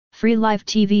Free live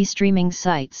TV streaming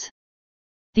sites.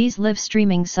 These live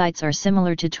streaming sites are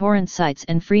similar to torrent sites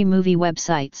and free movie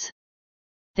websites.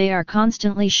 They are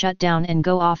constantly shut down and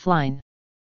go offline.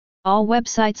 All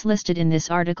websites listed in this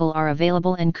article are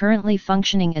available and currently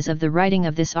functioning as of the writing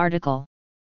of this article.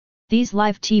 These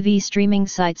live TV streaming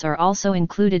sites are also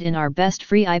included in our Best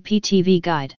Free IPTV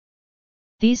Guide.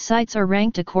 These sites are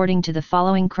ranked according to the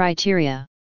following criteria.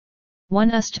 1.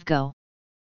 Ustgo.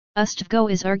 Ustgo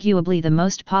is arguably the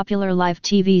most popular live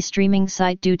TV streaming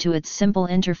site due to its simple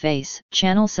interface,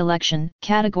 channel selection,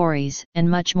 categories, and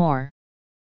much more.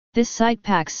 This site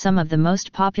packs some of the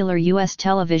most popular US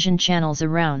television channels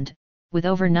around, with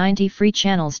over 90 free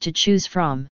channels to choose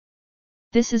from.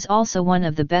 This is also one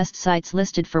of the best sites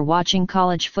listed for watching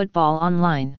college football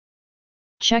online.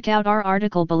 Check out our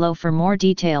article below for more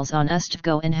details on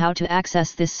Ustgo and how to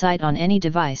access this site on any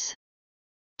device.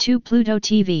 2. Pluto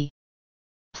TV.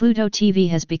 Pluto TV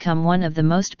has become one of the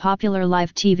most popular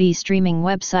live TV streaming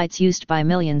websites used by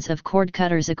millions of cord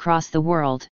cutters across the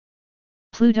world.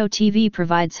 Pluto TV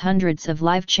provides hundreds of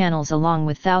live channels along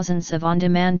with thousands of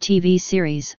on-demand TV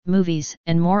series, movies,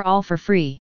 and more, all for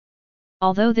free.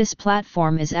 Although this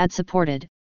platform is ad-supported,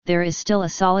 there is still a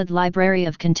solid library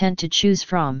of content to choose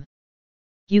from.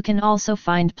 You can also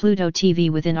find Pluto TV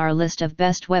within our list of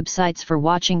best websites for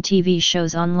watching TV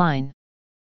shows online.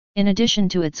 In addition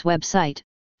to its website,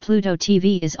 Pluto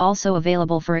TV is also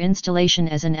available for installation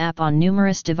as an app on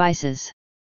numerous devices.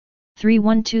 3.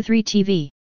 123 TV.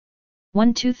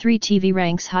 123 TV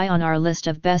ranks high on our list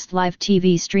of best live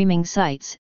TV streaming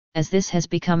sites, as this has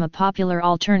become a popular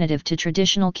alternative to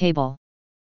traditional cable.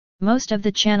 Most of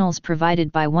the channels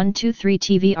provided by 123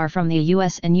 TV are from the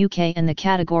US and UK, and the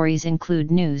categories include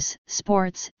news,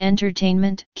 sports,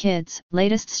 entertainment, kids,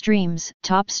 latest streams,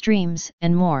 top streams,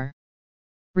 and more.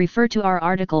 Refer to our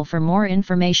article for more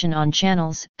information on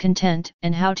channels, content,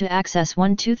 and how to access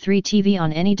 123 TV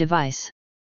on any device.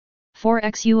 4.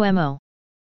 XUMO.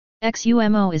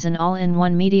 XUMO is an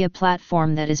all-in-one media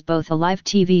platform that is both a live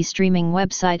TV streaming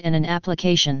website and an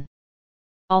application.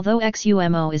 Although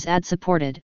XUMO is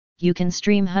ad-supported, you can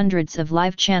stream hundreds of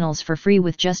live channels for free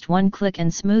with just one click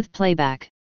and smooth playback.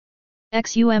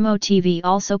 XUMO TV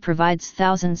also provides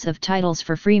thousands of titles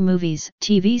for free: movies,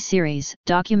 TV series,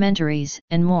 documentaries,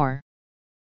 and more.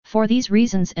 For these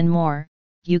reasons and more,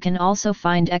 you can also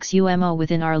find XUMO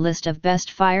within our list of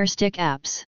best Fire Stick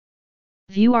apps.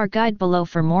 View our guide below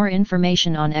for more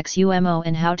information on XUMO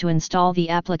and how to install the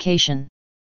application.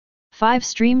 5.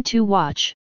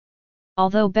 Stream2Watch.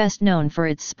 Although best known for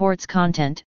its sports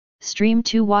content,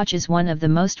 Stream2Watch is one of the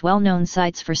most well-known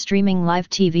sites for streaming live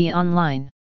TV online.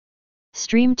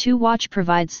 Stream2Watch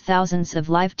provides thousands of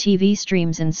live TV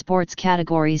streams in sports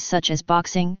categories such as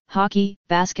boxing, hockey,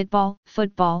 basketball,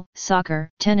 football, soccer,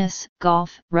 tennis,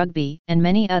 golf, rugby, and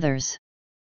many others.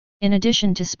 In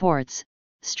addition to sports,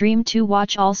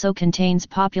 Stream2Watch also contains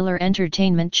popular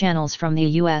entertainment channels from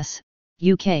the US,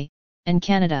 UK, and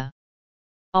Canada.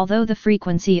 Although the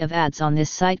frequency of ads on this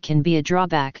site can be a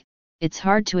drawback, it's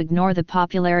hard to ignore the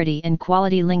popularity and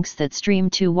quality links that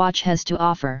Stream2Watch has to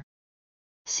offer.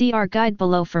 See our guide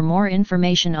below for more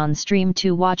information on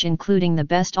Stream2Watch, including the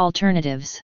best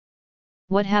alternatives.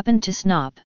 What happened to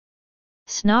Snahp?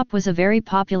 Snahp was a very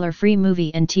popular free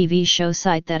movie and TV show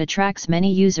site that attracts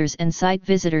many users and site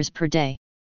visitors per day.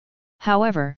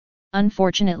 However,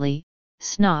 unfortunately,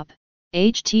 Snahp,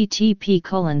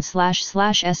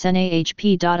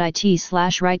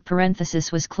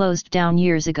 http://snahp.it/right/ was closed down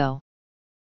years ago.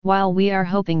 While we are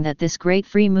hoping that this great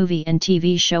free movie and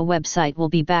TV show website will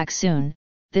be back soon,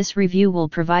 this review will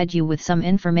provide you with some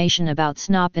information about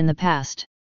Snahp in the past.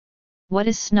 What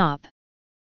is Snahp?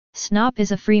 Snahp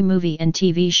is a free movie and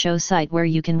TV show site where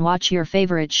you can watch your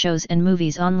favorite shows and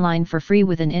movies online for free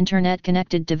with an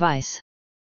internet-connected device.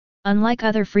 Unlike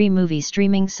other free movie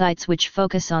streaming sites which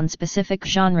focus on specific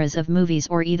genres of movies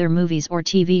or either movies or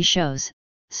TV shows,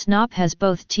 Snahp has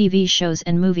both TV shows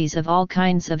and movies of all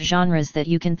kinds of genres that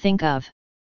you can think of.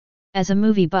 As a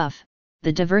movie buff,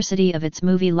 the diversity of its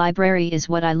movie library is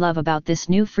what I love about this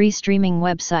new free streaming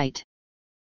website.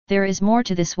 There is more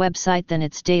to this website than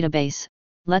its database.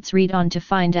 Let's read on to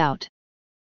find out.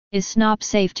 Is Snahp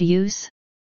safe to use?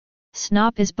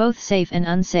 Snahp is both safe and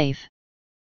unsafe.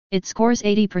 It scores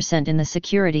 80% in the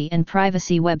security and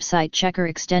privacy website checker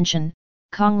extension,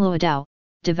 Kongluadao,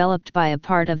 developed by a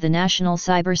part of the National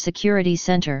Cybersecurity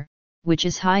Center, which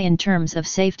is high in terms of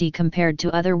safety compared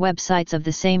to other websites of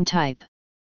the same type.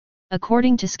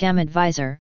 According to Scam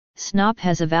Advisor, Snahp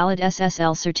has a valid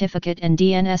SSL certificate and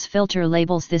DNS filter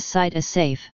labels this site as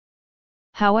safe.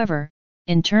 However,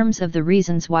 in terms of the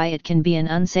reasons why it can be an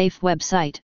unsafe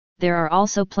website, there are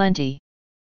also plenty.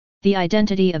 The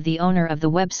identity of the owner of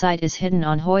the website is hidden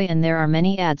on Hoi, and there are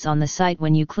many ads on the site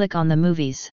when you click on the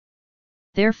movies.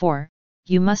 Therefore,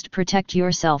 you must protect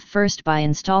yourself first by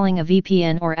installing a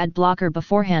VPN or ad blocker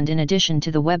beforehand, in addition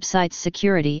to the website's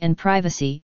security and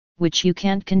privacy, which you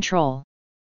can't control.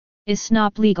 Is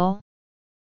Snahp legal?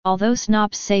 Although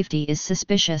Snahp's safety is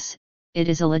suspicious, it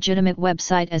is a legitimate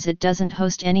website as it doesn't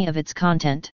host any of its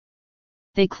content.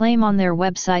 They claim on their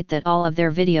website that all of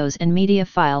their videos and media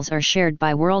files are shared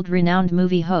by world-renowned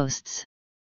movie hosts.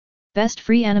 Best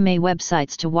free anime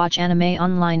websites to watch anime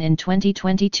online in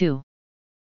 2022.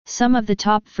 Some of the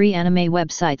top free anime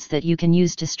websites that you can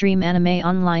use to stream anime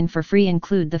online for free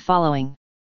include the following.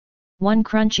 1.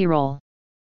 Crunchyroll.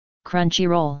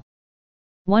 Crunchyroll.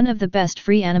 One of the best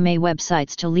free anime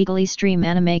websites to legally stream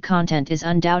anime content is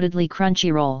undoubtedly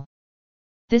Crunchyroll.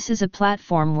 This is a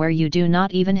platform where you do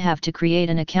not even have to create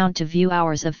an account to view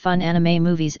hours of fun anime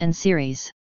movies and series.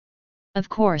 Of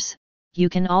course, you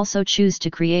can also choose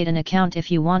to create an account if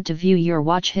you want to view your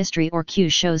watch history or queue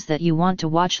shows that you want to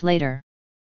watch later.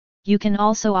 You can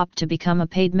also opt to become a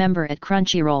paid member at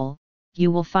Crunchyroll. You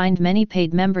will find many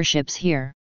paid memberships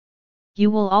here.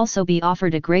 You will also be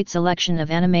offered a great selection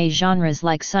of anime genres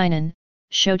like seinen,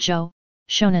 shoujo,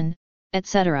 shonen,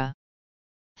 etc.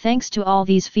 Thanks to all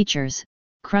these features,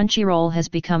 Crunchyroll has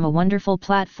become a wonderful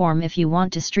platform if you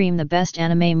want to stream the best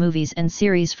anime movies and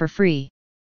series for free.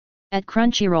 At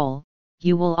Crunchyroll,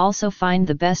 you will also find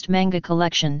the best manga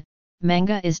collection.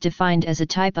 Manga is defined as a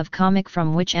type of comic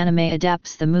from which anime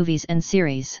adapts the movies and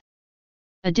series.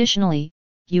 Additionally,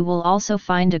 you will also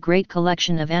find a great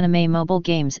collection of anime mobile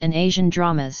games and Asian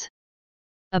dramas.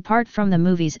 Apart from the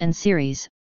movies and series,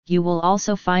 you will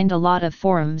also find a lot of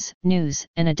forums, news,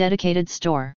 and a dedicated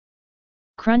store.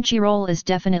 Crunchyroll is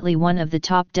definitely one of the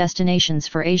top destinations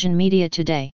for Asian media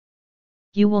today.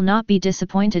 You will not be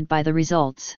disappointed by the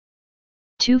results.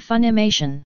 2.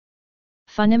 Funimation.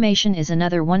 Funimation is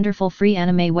another wonderful free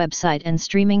anime website and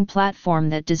streaming platform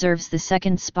that deserves the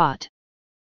second spot.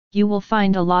 You will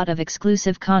find a lot of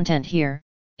exclusive content here,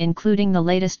 including the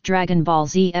latest Dragon Ball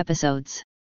Z episodes.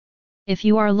 If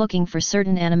you are looking for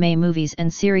certain anime movies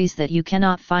and series that you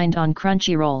cannot find on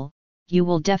Crunchyroll, you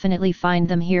will definitely find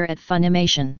them here at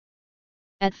Funimation.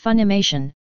 At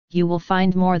Funimation, you will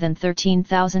find more than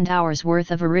 13,000 hours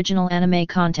worth of original anime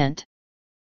content.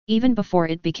 Even before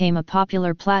it became a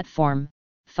popular platform,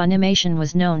 Funimation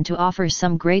was known to offer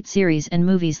some great series and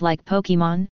movies like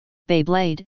Pokémon,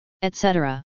 Beyblade,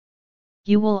 etc.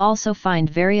 You will also find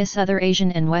various other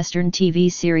Asian and Western TV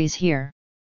series here.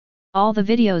 All the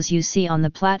videos you see on the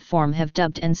platform have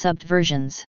dubbed and subbed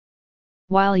versions.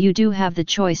 While you do have the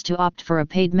choice to opt for a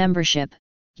paid membership,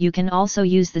 you can also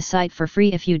use the site for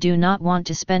free if you do not want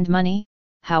to spend money.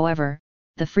 However,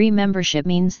 the free membership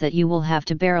means that you will have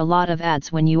to bear a lot of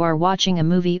ads when you are watching a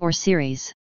movie or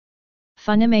series.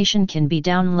 Funimation can be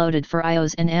downloaded for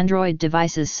iOS and Android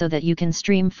devices so that you can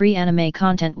stream free anime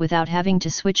content without having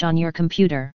to switch on your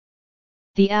computer.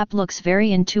 The app looks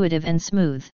very intuitive and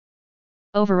smooth.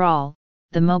 Overall,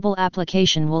 the mobile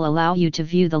application will allow you to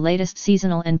view the latest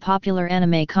seasonal and popular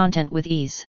anime content with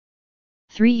ease.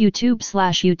 3.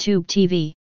 YouTube/YouTube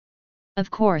TV. Of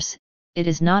course, it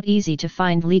is not easy to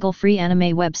find legal free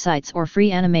anime websites or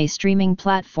free anime streaming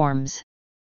platforms.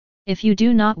 If you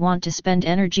do not want to spend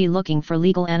energy looking for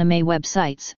legal anime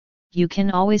websites, you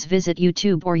can always visit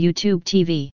YouTube or YouTube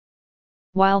TV.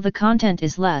 While the content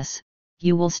is less,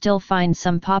 you will still find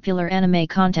some popular anime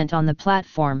content on the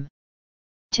platform.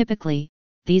 Typically,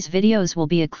 these videos will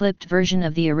be a clipped version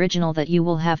of the original that you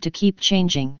will have to keep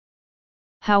changing.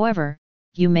 However,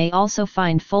 you may also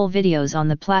find full videos on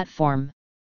the platform.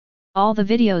 All the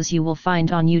videos you will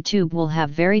find on YouTube will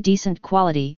have very decent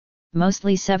quality,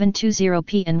 mostly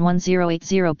 720p and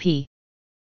 1080p.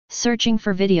 Searching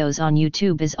for videos on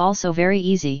YouTube is also very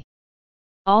easy.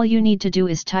 All you need to do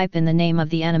is type in the name of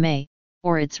the anime,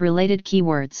 or its related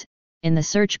keywords, in the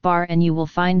search bar and you will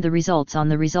find the results on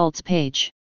the results page.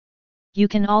 You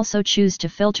can also choose to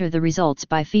filter the results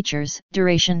by features,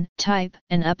 duration, type,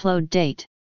 and upload date.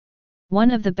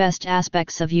 One of the best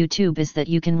aspects of YouTube is that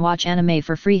you can watch anime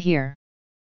for free here.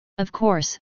 Of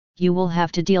course, you will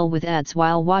have to deal with ads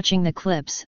while watching the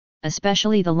clips,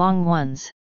 especially the long ones.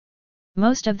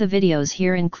 Most of the videos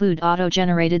here include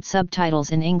auto-generated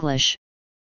subtitles in English.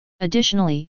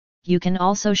 Additionally, you can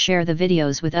also share the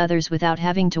videos with others without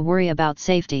having to worry about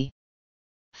safety.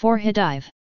 4. Hidive.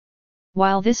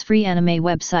 While this free anime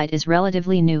website is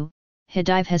relatively new,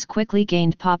 Hidive has quickly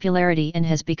gained popularity and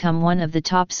has become one of the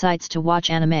top sites to watch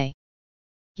anime.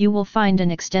 You will find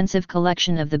an extensive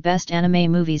collection of the best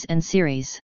anime movies and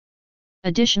series.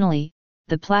 Additionally,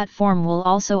 the platform will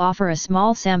also offer a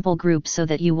small sample group so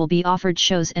that you will be offered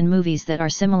shows and movies that are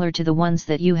similar to the ones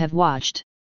that you have watched.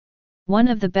 One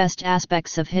of the best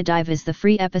aspects of Hidive is the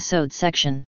free episode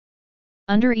section.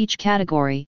 Under each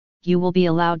category, you will be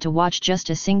allowed to watch just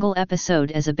a single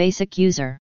episode as a basic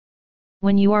user.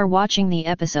 When you are watching the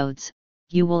episodes,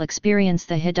 you will experience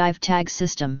the Hidive tag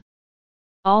system.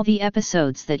 All the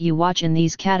episodes that you watch in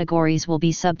these categories will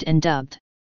be subbed and dubbed.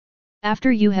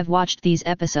 After you have watched these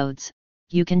episodes,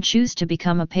 you can choose to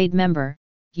become a paid member.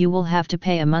 You will have to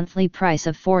pay a monthly price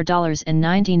of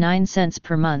 $4.99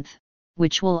 per month,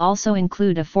 which will also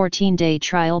include a 14-day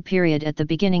trial period at the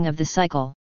beginning of the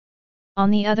cycle. On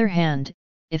the other hand,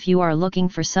 if you are looking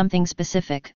for something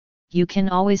specific, you can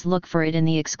always look for it in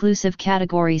the exclusive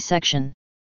category section.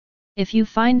 If you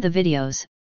find the videos,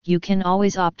 you can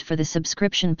always opt for the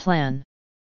subscription plan.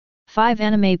 5.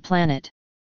 Anime Planet.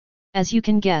 As you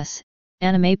can guess,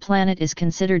 Anime Planet is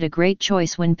considered a great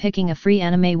choice when picking a free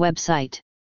anime website.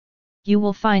 You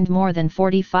will find more than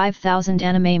 45,000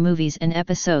 anime movies and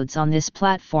episodes on this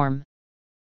platform.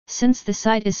 Since the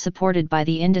site is supported by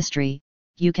the industry,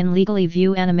 you can legally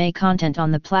view anime content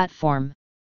on the platform.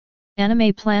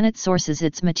 Anime Planet sources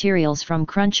its materials from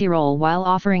Crunchyroll while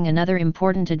offering another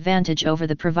important advantage over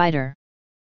the provider.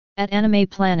 At Anime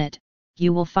Planet,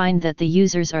 you will find that the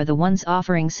users are the ones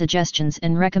offering suggestions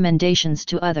and recommendations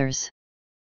to others.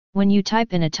 When you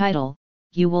type in a title,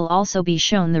 you will also be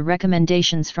shown the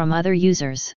recommendations from other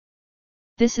users.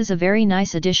 This is a very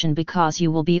nice addition because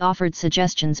you will be offered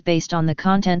suggestions based on the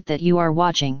content that you are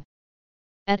watching.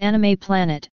 At Anime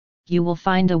Planet, you will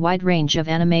find a wide range of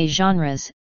anime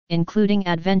genres, including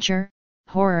adventure,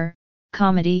 horror,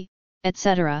 comedy,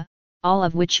 etc., all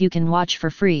of which you can watch for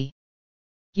free.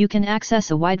 You can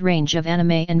access a wide range of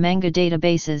anime and manga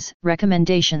databases,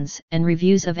 recommendations, and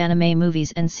reviews of anime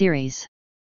movies and series.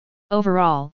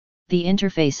 Overall, the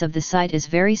interface of the site is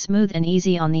very smooth and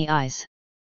easy on the eyes.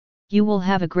 You will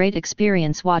have a great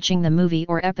experience watching the movie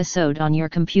or episode on your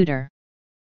computer.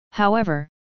 However,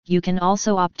 you can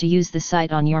also opt to use the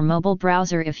site on your mobile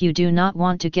browser if you do not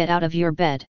want to get out of your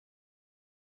bed.